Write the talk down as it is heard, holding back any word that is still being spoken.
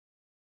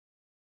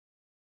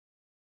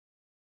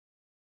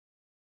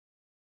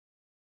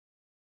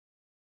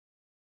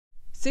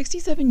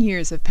67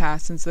 years have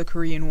passed since the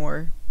Korean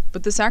War,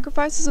 but the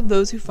sacrifices of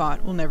those who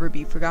fought will never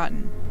be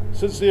forgotten.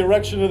 Since the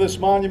erection of this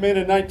monument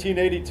in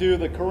 1982,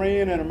 the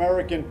Korean and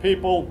American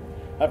people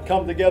have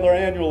come together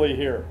annually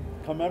here,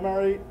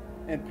 commemorate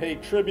and pay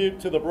tribute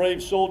to the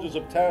brave soldiers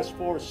of Task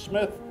Force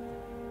Smith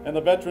and the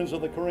veterans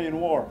of the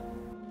Korean War.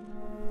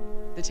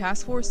 The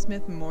Task Force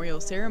Smith Memorial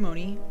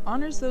Ceremony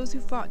honors those who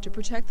fought to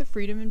protect the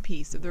freedom and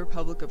peace of the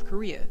Republic of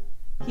Korea,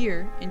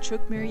 here in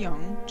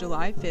Chukmaryong,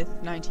 July 5,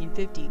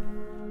 1950.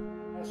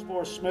 Task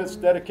Force Smith's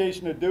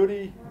dedication to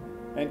duty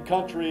and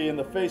country in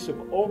the face of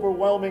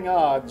overwhelming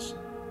odds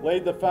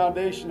laid the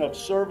foundation of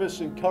service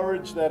and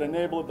courage that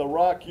enabled the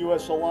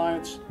ROK-U.S.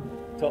 alliance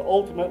to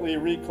ultimately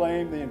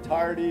reclaim the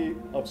entirety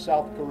of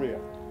South Korea.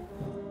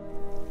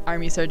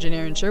 Army Sgt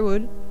Erin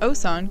Sherwood,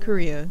 Osan,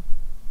 Korea.